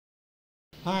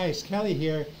Hi, it's Kelley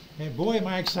here, and boy am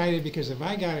I excited because if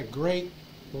I got a great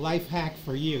life hack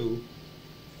for you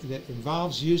that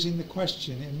involves using the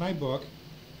question in my book,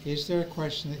 Is There a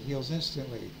Question That Heals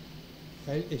Instantly?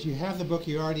 If you have the book,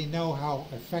 you already know how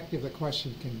effective the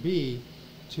question can be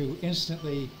to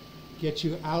instantly get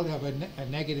you out of a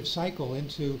negative cycle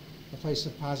into a place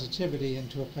of positivity,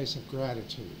 into a place of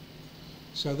gratitude.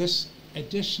 So this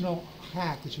additional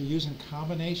hack that you use in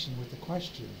combination with the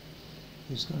question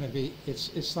is going to be,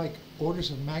 it's like orders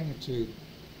of magnitude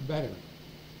better.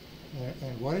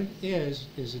 And what it is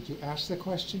that you ask the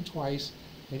question twice,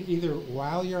 and either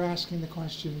while you're asking the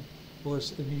question or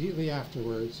immediately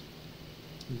afterwards,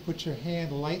 you put your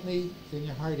hand lightly in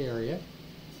your heart area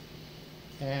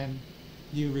and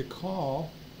you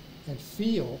recall and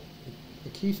feel.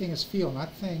 The key thing is feel,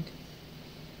 not think.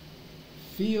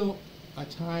 Feel a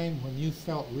time when you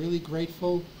felt really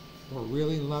grateful or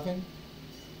really loving.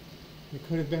 It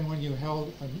could have been when you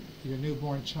held your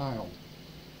newborn child.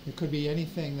 It could be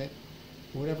anything that,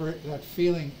 whatever that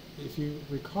feeling, if you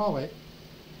recall it,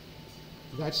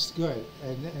 that's good.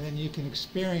 And then you can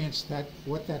experience that,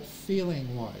 what that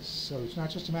feeling was. So it's not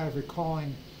just a matter of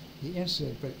recalling the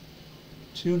incident, but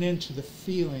tune into the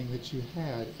feeling that you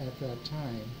had at that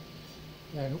time.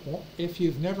 And if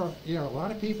you've never, a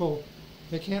lot of people,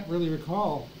 they can't really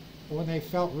recall when they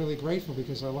felt really grateful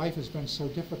because their life has been so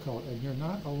difficult, and you're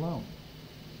not alone.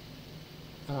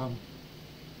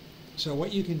 So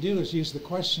what you can do is use the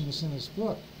question that's in this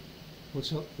book,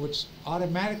 which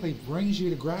automatically brings you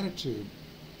to gratitude,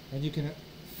 and you can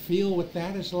feel what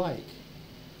that is like,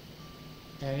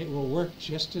 and it will work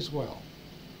just as well.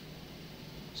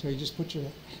 So you just put your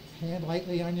hand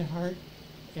lightly on your heart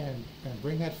and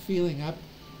bring that feeling up.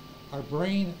 Our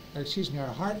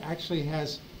heart actually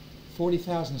has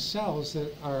 40,000 cells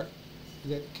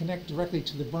that connect directly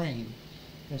to the brain,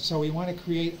 and so we want to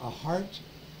create a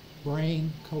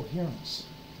heart-brain coherence.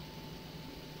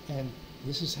 And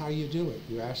this is how you do it.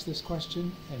 You ask this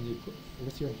question, and you put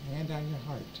with your hand on your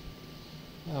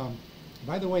heart.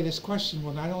 By the way, this question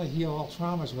will not only heal all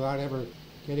traumas without ever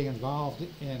getting involved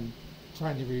in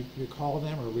trying to recall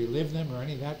them or relive them or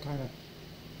any of that kind of,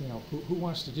 who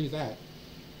wants to do that?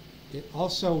 It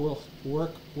also will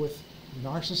work with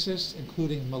narcissists,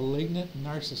 including malignant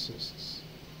narcissists,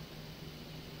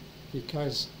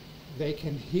 because they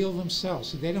can heal themselves.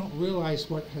 So they don't realize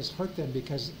what has hurt them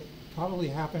because it probably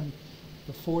happened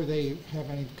before they have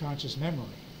any conscious memory,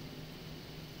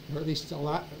 or at least a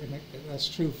lot. And that's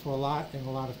true for in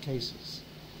a lot of cases.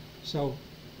 So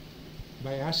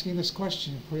by asking this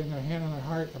question, putting their hand on their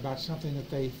heart about something that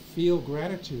they feel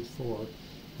gratitude for,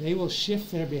 they will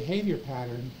shift their behavior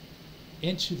pattern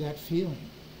into that feeling.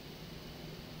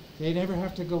 They never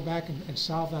have to go back and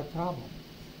solve that problem.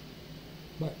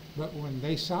 But when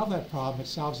they solve that problem, it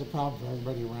solves the problem for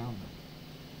everybody around them,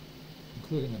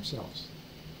 including themselves.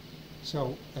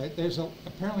 So there's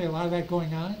apparently a lot of that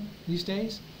going on these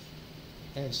days,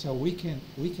 and so we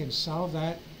can solve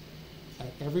that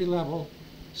at every level,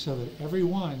 so that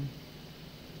everyone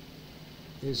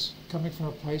is coming from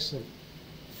a place of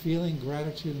feeling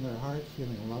gratitude in their heart,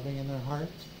 feeling loving in their heart,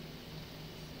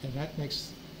 and that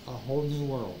makes a whole new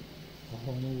world,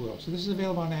 So this is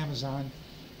available on Amazon.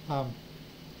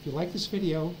 If you like this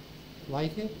video,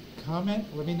 like it, comment,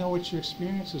 let me know what your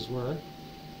experiences were,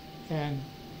 and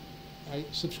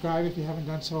subscribe if you haven't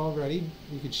done so already.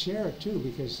 You could share it too,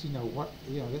 because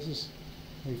this is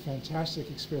a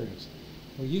fantastic experience.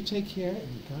 Well, you take care,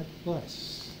 and God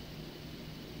bless.